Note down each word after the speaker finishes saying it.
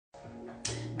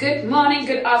Good morning,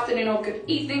 good afternoon, or good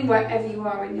evening, wherever you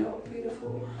are in your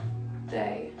beautiful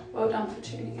day. Well done for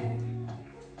tuning in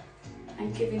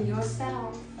and giving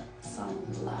yourself some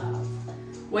love.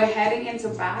 We're heading into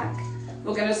back.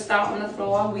 We're going to start on the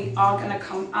floor. We are going to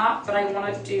come up, but I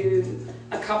want to do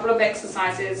a couple of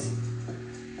exercises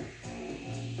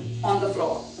on the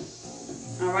floor.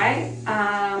 All right?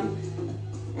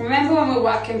 Remember, when we're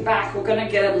working back, we're going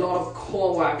to get a lot of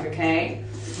core work, okay?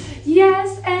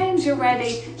 Yes, and you're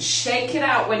ready. Shake it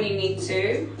out when you need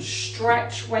to.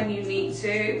 Stretch when you need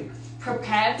to.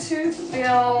 Prepare to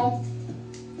feel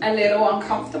a little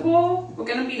uncomfortable. We're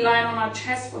going to be lying on our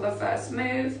chest for the first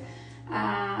move.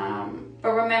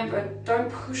 But remember,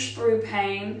 don't push through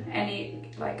pain,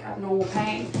 any like abnormal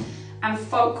pain. And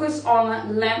focus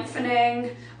on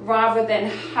lengthening rather than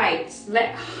height.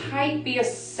 Let height be a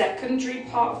secondary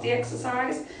part of the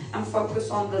exercise and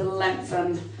focus on the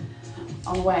lengthen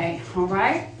away, all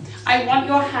right? I want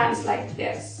your hands like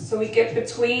this. So we get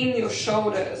between your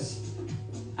shoulders.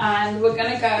 And we're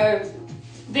gonna go,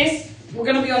 we're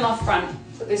gonna be on our front,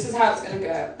 but this is how it's gonna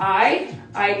go. I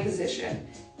position,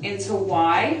 into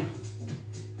Y,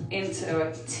 into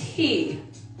a T,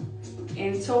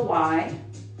 into Y,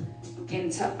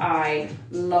 into I,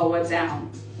 lower down.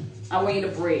 I want you to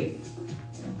breathe.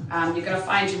 You're gonna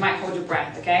find you might hold your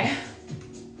breath, okay?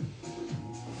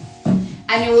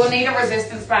 And you will need a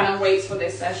resistance band and weights for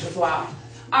this session as well.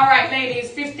 All right,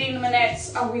 ladies, 15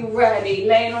 minutes. Are we ready?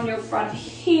 Laying on your front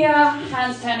here,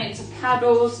 hands turn into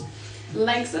paddles,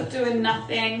 legs are doing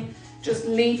nothing. Just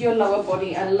leave your lower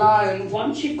body alone.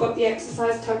 Once you've got the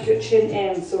exercise, tuck your chin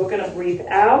in. So we're gonna breathe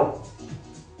out.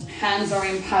 Hands are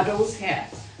in paddles here.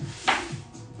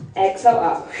 Exhale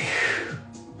up.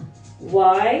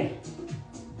 Y,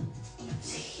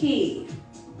 T,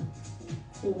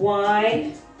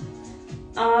 Y,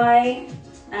 I,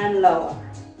 and lower.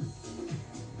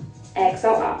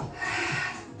 Exhale up.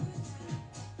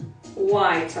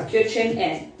 Y, tuck your chin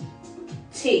in.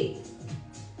 T,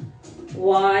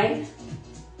 Y,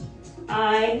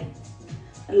 I,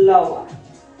 lower.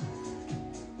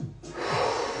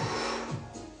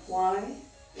 Y,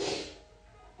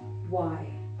 Y.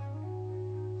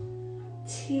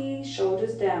 T,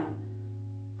 shoulders down.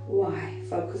 Y,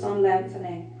 focus on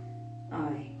lengthening.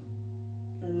 I,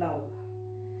 lower.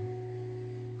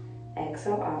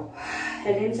 Exhale up.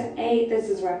 Head into 8. This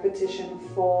is repetition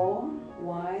 4.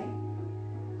 Y,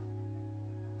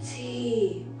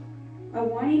 T. I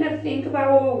want you to think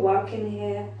about what we're working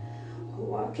here.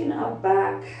 We're working our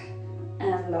back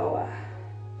and lower.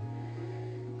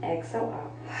 Exhale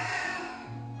up.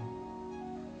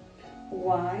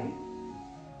 Y,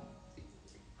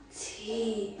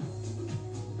 T,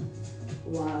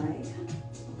 Y,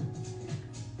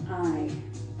 I,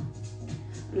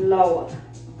 lower.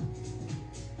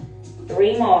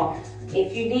 3 more.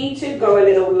 If you need to, go a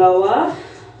little lower.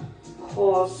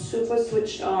 Core super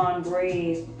switched on,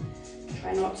 breathe.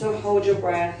 Try not to hold your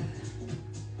breath.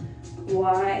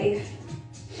 Y,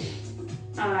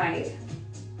 I,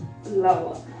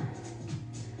 lower.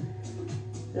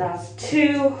 Last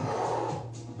 2.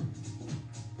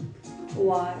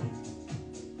 Y,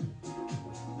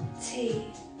 T,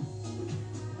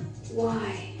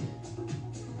 Y,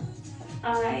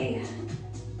 I,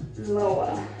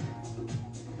 lower.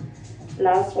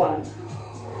 Last one.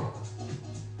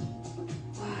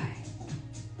 Y,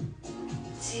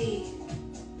 T,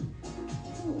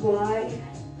 Y,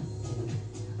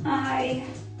 I,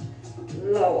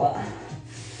 lower.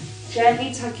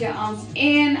 Gently tuck your arms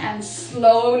in and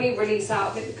slowly release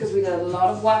out of it because we did a lot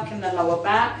of work in the lower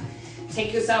back.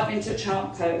 Take yourself into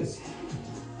child's pose.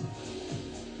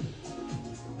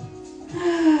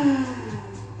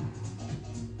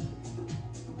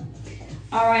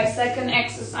 All right, second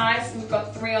exercise. We've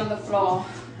got 3 on the floor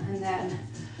and then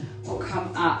we'll come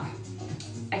up.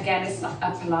 Again, it's not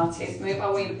a Pilates move. I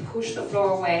want you to push the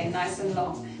floor away nice and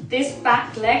long. This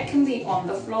back leg can be on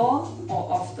the floor or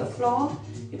off the floor.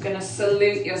 You're gonna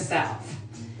salute yourself.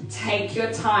 Take your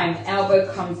time.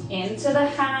 Elbow comes into the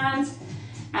hand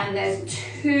and there's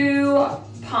 2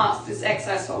 parts to this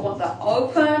exercise. So I want the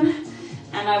open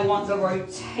and I want the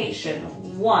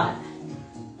rotation. 1,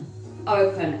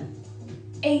 open.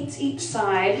 8 each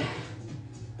side.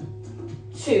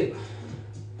 2.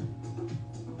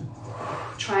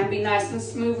 Try and be nice and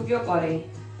smooth with your body.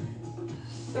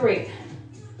 3.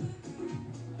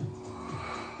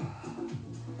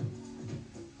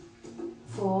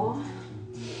 4.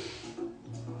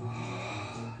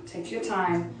 Take your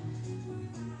time.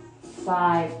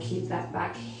 5. Keep that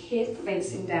back hip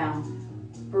facing down.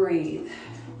 Breathe.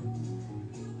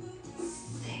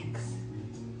 6.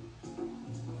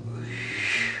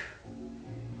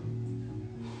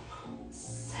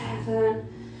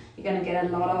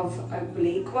 get a lot of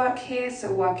oblique work here,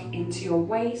 so work into your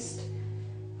waist.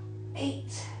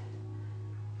 8.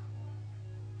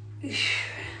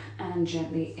 And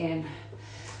gently in.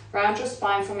 Round your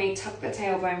spine for me, tuck the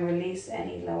tailbone, release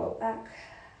any lower back.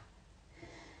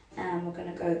 And we're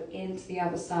gonna go into the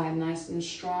other side, nice and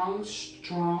strong,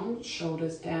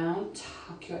 shoulders down,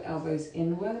 tuck your elbows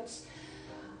inwards.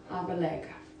 Other leg,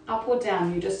 up or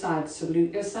down, you decide,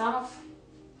 salute yourself.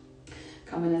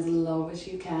 Come in as low as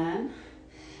you can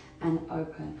and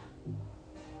open.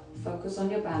 Focus on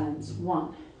your balance.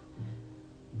 1,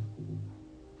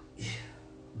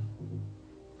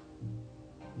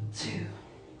 2,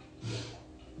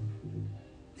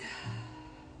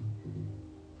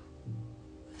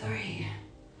 3,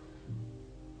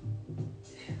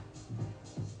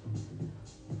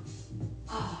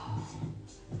 4,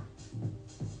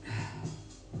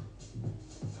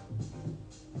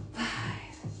 5,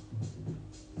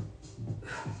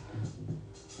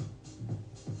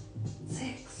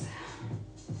 6,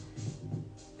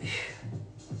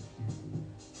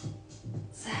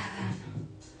 7.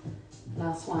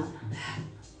 Last one.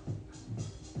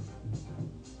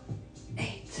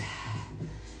 8.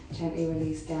 Gently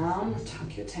release down,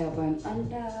 tuck your tailbone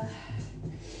under,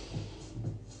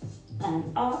 and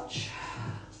arch.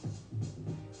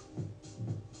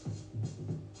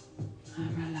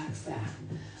 And relax there.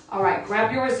 All right,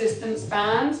 grab your resistance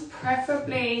band,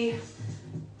 preferably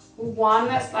one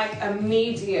that's like a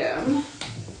medium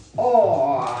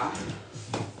or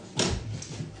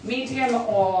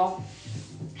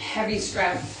heavy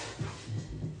strength.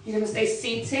 You're gonna stay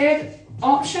seated.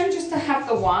 Option just to have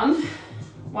the one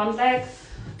leg,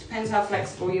 depends how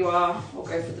flexible you are, or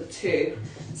go for the 2.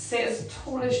 Sit as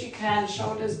tall as you can,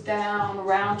 shoulders down,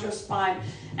 round your spine.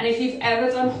 And if you've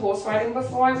ever done horse riding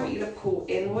before, I want you to pull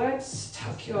inwards,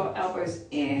 tuck your elbows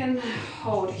in,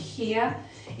 hold here.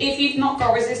 If you've not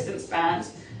got resistance band,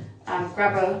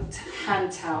 grab a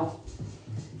hand towel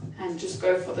and just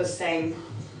go for the same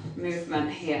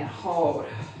movement here. Hold,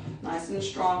 nice and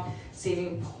strong. See if you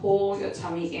can pull your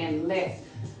tummy in, lift.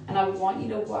 And I want you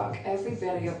to work every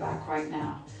bit of your back right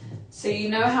now. So you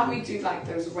know how we do like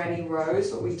those ready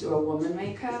rows, or we do a woman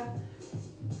maker?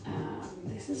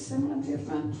 This is similar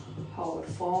movement. Hold,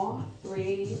 4,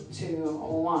 3, 2,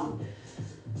 1.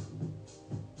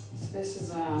 So this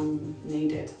is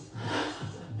needed.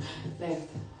 Lift.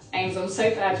 Ames, I'm so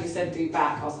glad you said do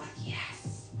back. I was like,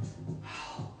 yes.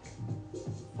 Hold,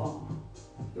 4,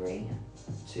 3,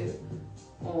 2,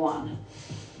 1.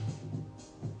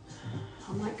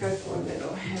 I might go for a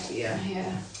little heavier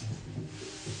here.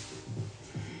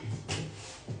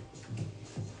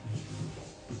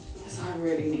 Because I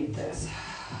really need this.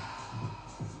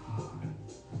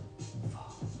 4,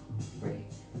 3,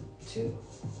 2,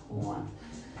 1.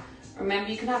 Remember,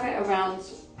 you can have it around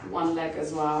one leg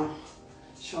as well.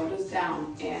 Shoulders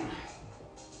down, in.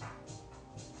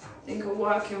 Think of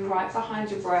working right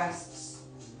behind your breasts.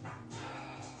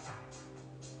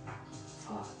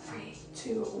 4, 3,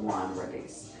 2, 1,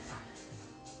 release.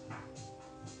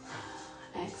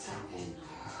 Exhale in.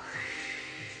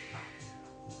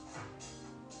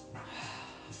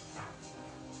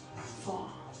 4,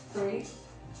 3,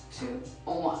 2,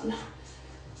 1.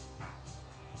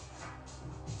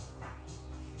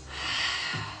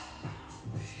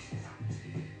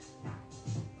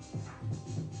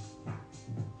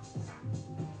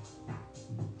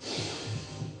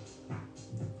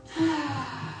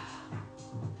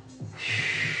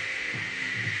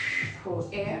 Pull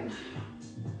in.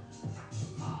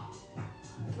 4,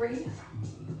 3,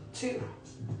 2,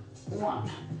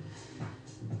 1.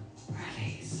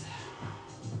 Release.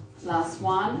 Last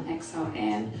one. Exhale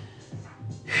in.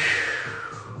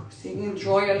 So you can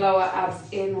draw your lower abs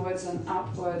inwards and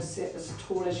upwards. Sit as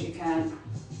tall as you can.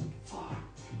 4,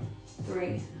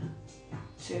 3,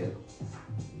 2,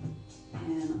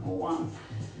 and 1.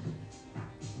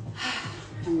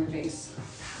 And release.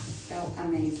 Felt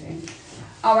amazing.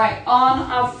 All right, on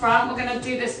our front, we're gonna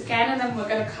do this again, and then we're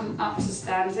gonna come up to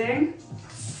standing.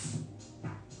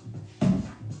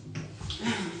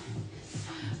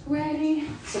 Ready?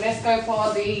 So let's go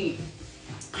for the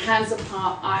hands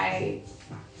apart,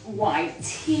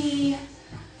 I-Y-T,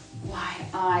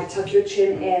 Y-I. Tuck your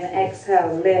chin in,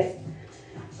 exhale, lift.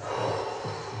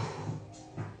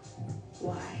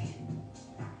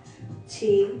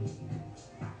 Y-T,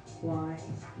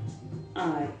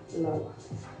 Y-I, lower.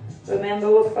 Remember,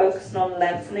 we're focused on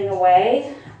lengthening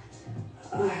away.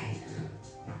 I,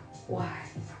 Y,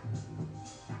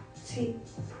 T,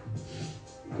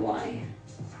 Y,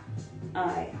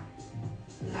 I,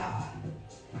 lower.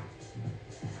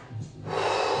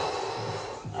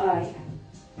 I,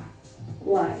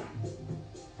 Y,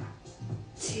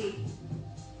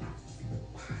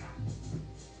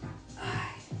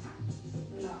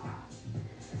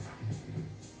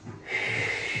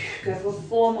 Go for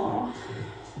 4 more.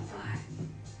 5,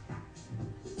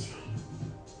 T,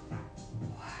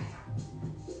 Y,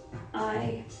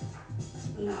 I,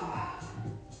 lower.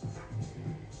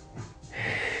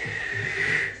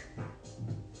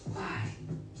 Y,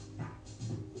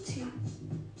 T,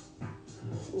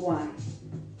 Y,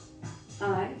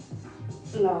 I,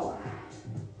 lower.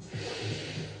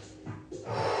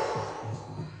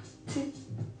 2.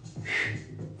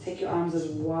 Take your arms as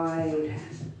wide.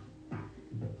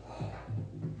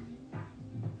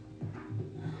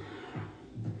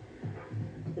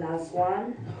 Last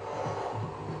one.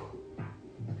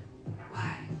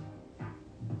 Y,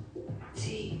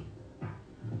 T,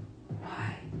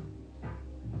 Y,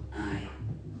 I,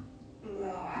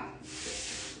 lower.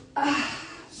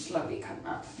 Slowly come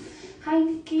up. Hi,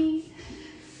 Nikki.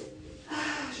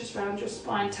 Just round your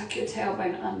spine, tuck your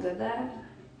tailbone under there.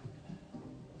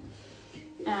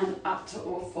 And up to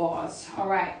all fours. All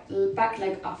right, back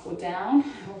leg up or down.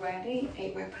 Already,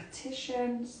 8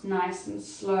 repetitions, nice and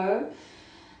slow.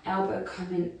 Elbow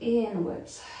coming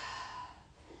inwards.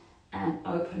 And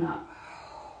open up.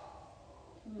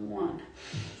 1.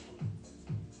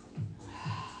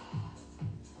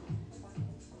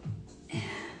 And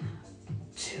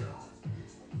 2.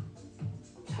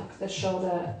 Tuck the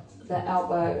shoulder, the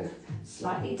elbow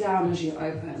slightly down as you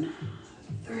open.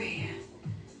 3.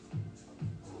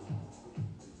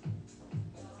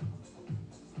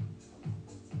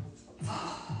 4.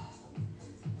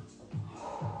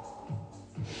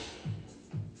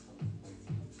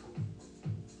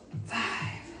 5.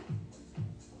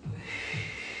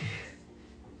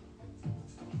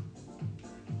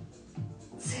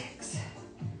 6.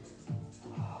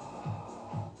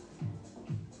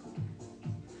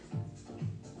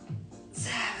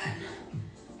 7.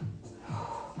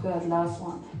 Good, last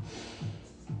one.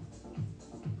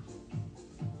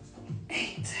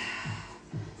 8.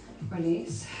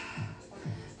 Release.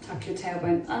 Tuck your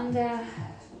tailbone under.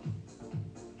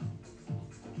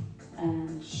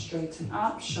 And straighten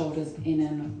up, shoulders in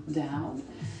and down.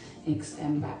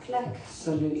 Extend back leg,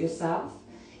 salute yourself.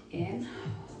 In.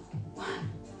 1.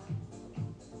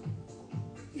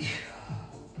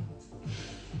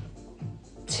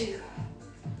 2.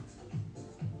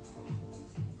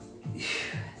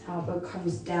 Elbow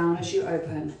comes down as you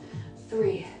open.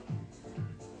 3.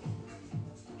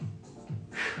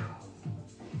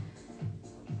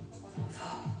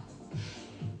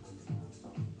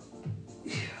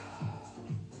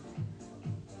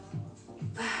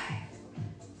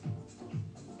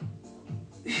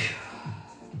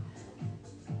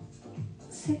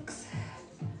 6.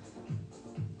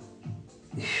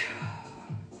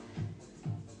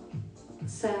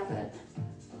 7.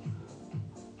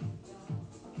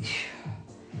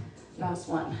 Last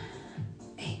one.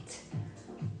 8.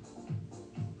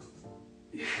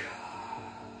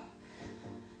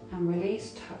 And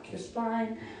release, tuck your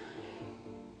spine.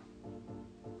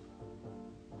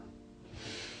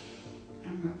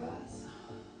 And reverse.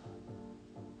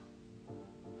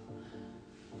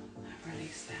 And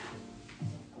release that.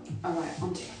 All right,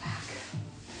 onto your back.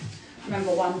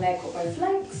 Remember, one leg or both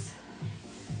legs.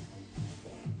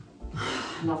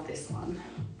 I love this one.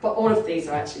 But all of these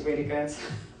are actually really good.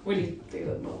 We need to do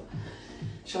them more.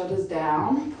 Shoulders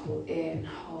down, pull in,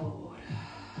 hold.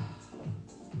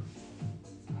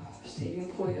 So you can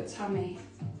pull your tummy.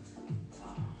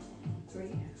 4,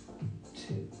 3,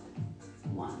 2,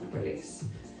 1, release.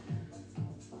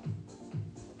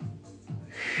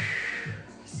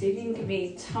 See if you can give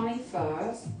me tummy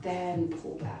first, then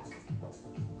pull back.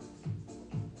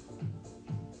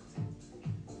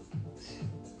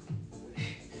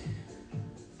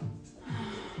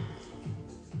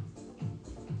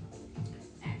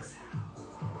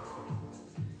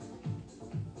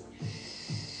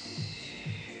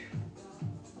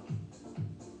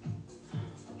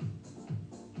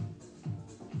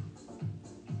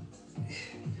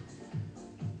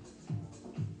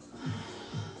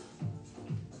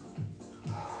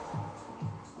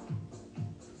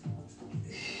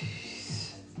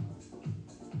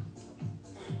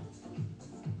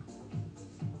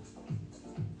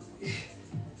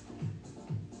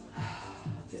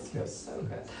 Feels so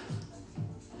good.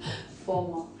 4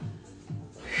 more.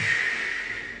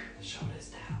 Shoulders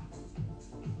down.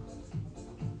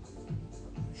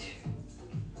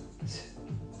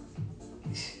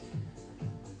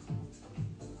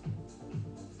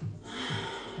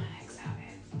 Exhale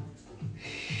in.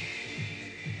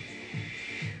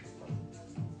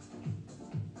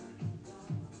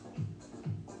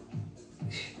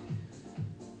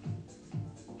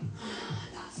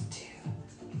 Last 2.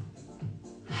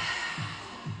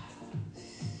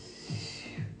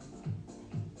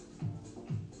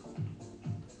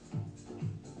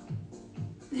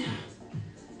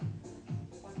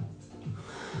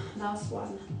 Last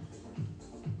one.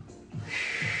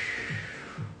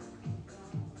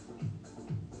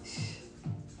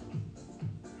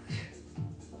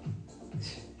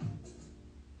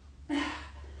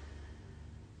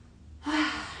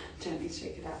 Gently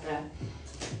shake it out there.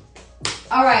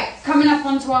 All right, coming up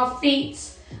onto our feet,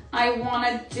 I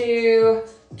want to do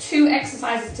 2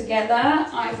 exercises together.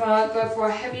 Either go for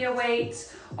a heavier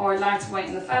weight or a lighter weight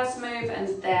in the first move,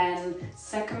 and then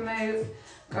second move,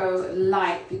 go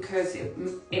light, because it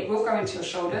will go into your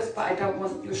shoulders, but I don't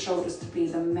want your shoulders to be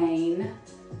the main.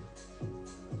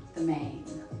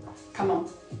 Come on,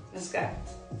 let's go.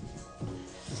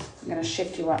 I'm gonna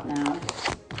shift you up now.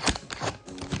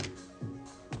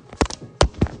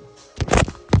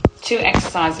 2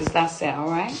 exercises, that's it, all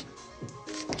right?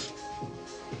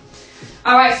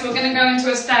 All right, so we're gonna go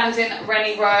into a standing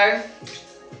ready row.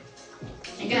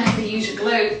 You're gonna have to use your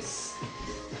glutes.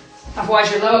 Otherwise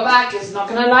your lower back is not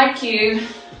gonna like you.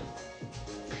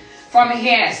 From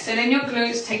here, sit in your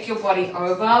glutes, take your body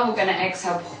over. We're gonna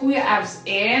exhale, pull your abs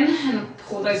in and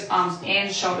pull those arms in,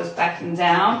 shoulders back and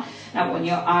down. Now when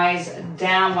your eyes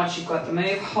down, once you've got the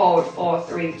move, hold 4,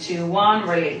 3, 2, 1,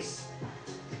 release.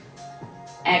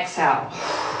 Exhale.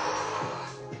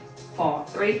 4,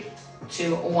 3,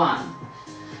 2, 1.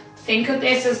 Think of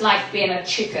this as like being a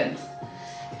chicken.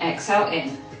 Exhale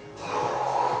in.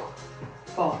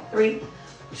 4, 3,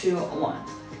 2, 1.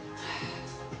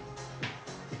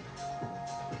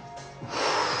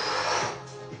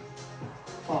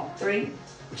 4, 3,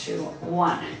 2,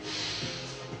 1.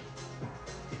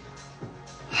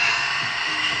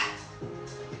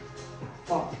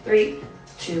 4, 3,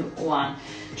 2, 1.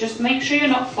 Just make sure you're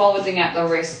not folding at the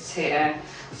wrists here.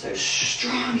 So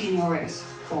strong in your wrists.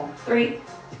 4, 3,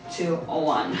 2,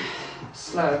 1.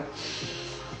 Slow.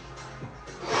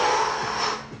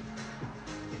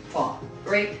 4,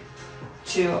 3,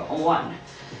 2, 1.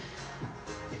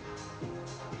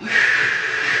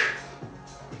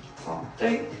 4,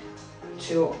 3,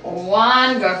 2,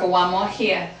 1. Go for one more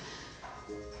here.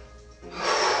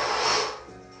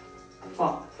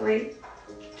 4, 3,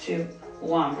 2,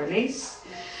 1. Release.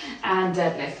 And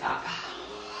deadlift up.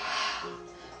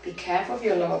 Be careful of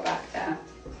your lower back there.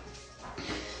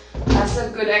 That's a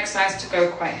good exercise to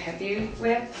go quite heavy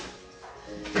with,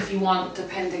 if you want,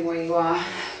 depending where you are.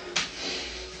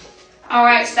 All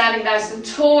right, standing nice and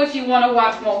tall. If you want to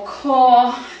work more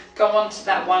core, go onto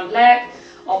that one leg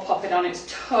or pop it on its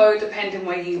toe, depending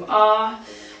where you are. I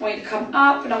want you to come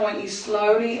up, and I want you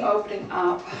slowly opening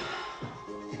up,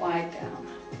 wide down.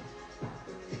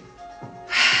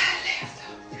 Lift.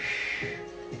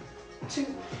 2.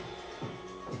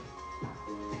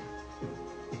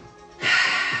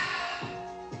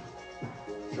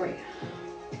 3.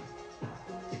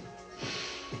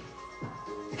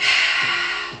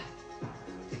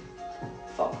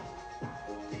 4.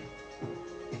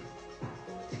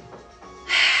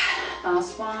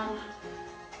 Last one.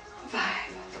 5.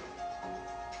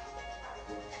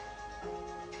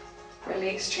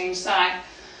 Release, change side.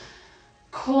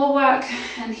 Core work,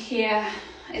 and here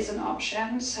is an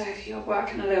option. So if you're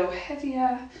working a little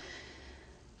heavier,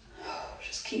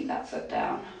 just keep that foot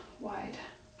down, wide.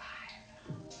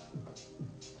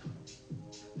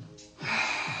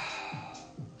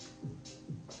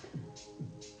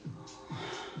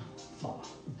 4.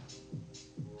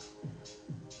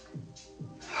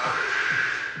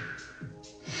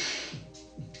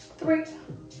 3.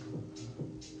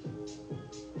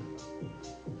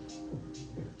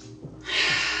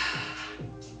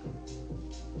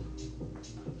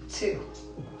 2.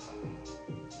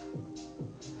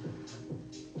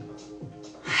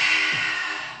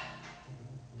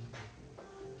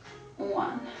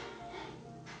 1.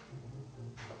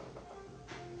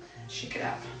 Shake it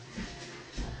up.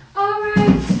 All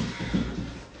right.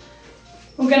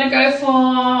 We're gonna go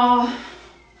for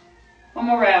one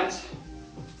more round.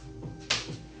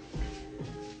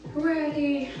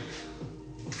 Ready.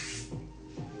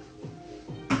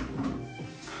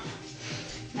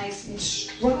 Nice and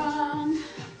strong.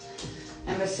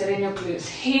 And we're sitting your glutes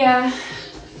here.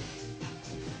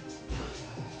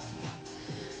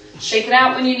 Shake it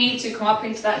out when you need to. Come up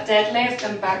into that deadlift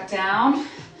and back down.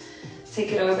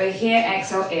 Take it over here.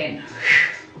 Exhale in.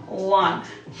 1.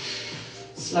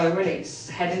 Slow release.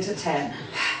 Head into 10.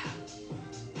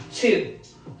 2.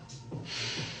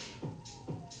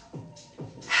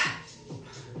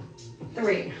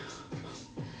 3.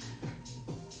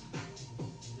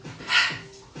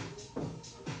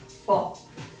 4.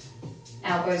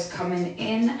 Elbows coming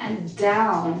in and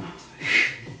down.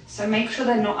 So make sure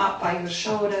they're not up by your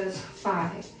shoulders.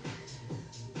 5.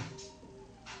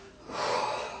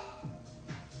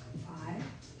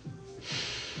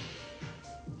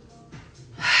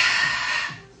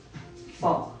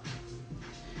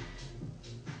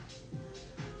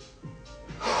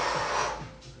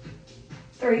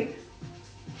 3,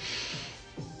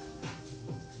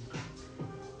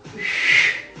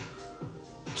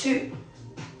 2,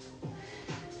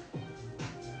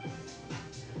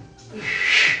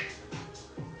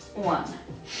 1.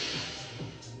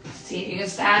 See if you can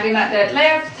stand in that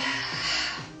deadlift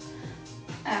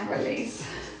and release.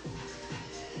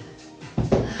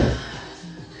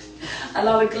 A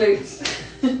lot of glutes.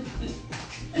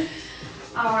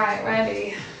 All right,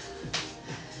 ready.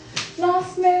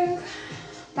 Last move,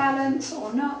 balance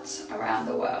or not around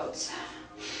the world.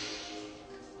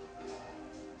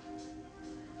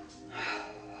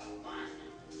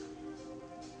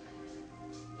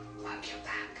 Work your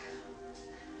back.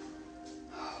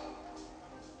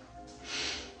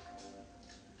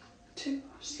 2,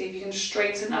 see if you can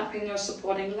straighten up in your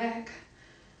supporting leg.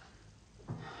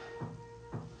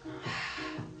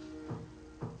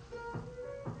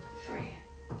 3.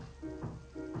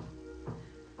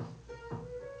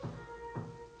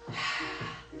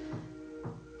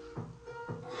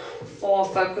 4,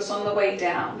 focus on the way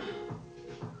down.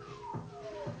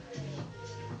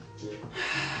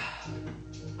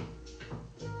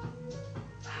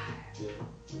 5.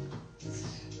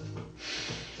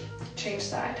 Change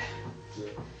side.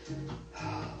 5.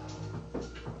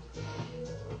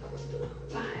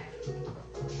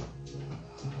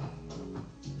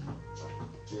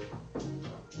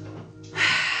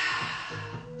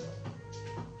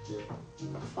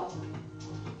 4.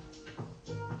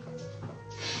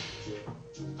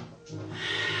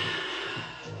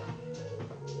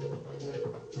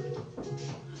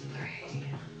 3.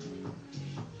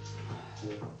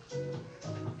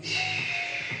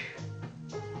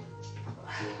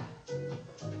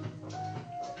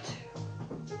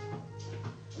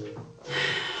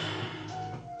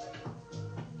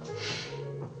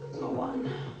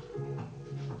 1.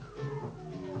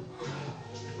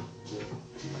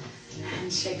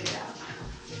 And shake it out.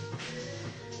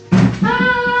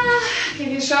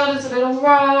 Give your shoulders a little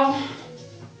roll.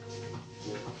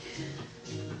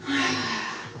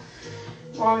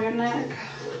 Roll your neck.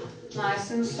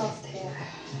 Nice and soft here.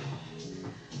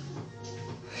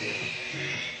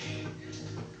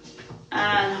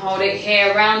 And hold it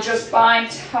here, round your spine,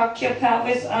 tuck your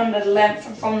pelvis under,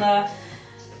 length from the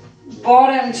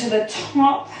bottom to the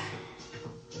top.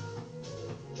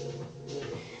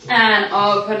 And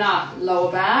open up,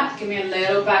 lower back, give me a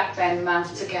little back bend,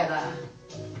 mouth together.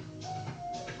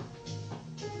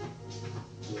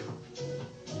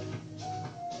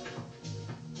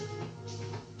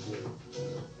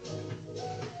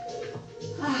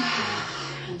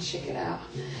 And shake it out.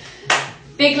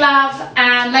 Big love,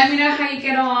 and let me know how you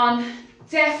get on.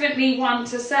 Definitely one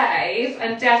to save,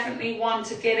 and definitely one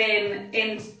to get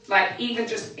in like even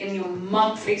just in your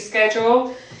monthly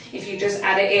schedule. If you just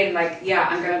add it in, like, yeah,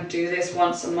 I'm gonna do this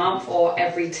once a month or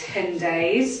every 10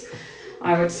 days,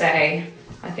 I would say.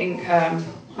 I think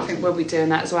we'll be doing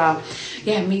that as well.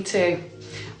 Yeah, me too.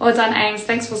 Well done, Ames.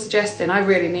 Thanks for suggesting. I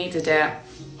really needed it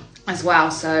as well.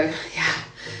 So yeah,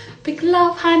 big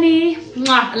love, honey.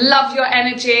 Mwah. Love your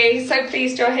energy. So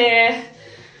pleased you're here.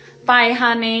 Bye,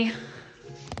 honey.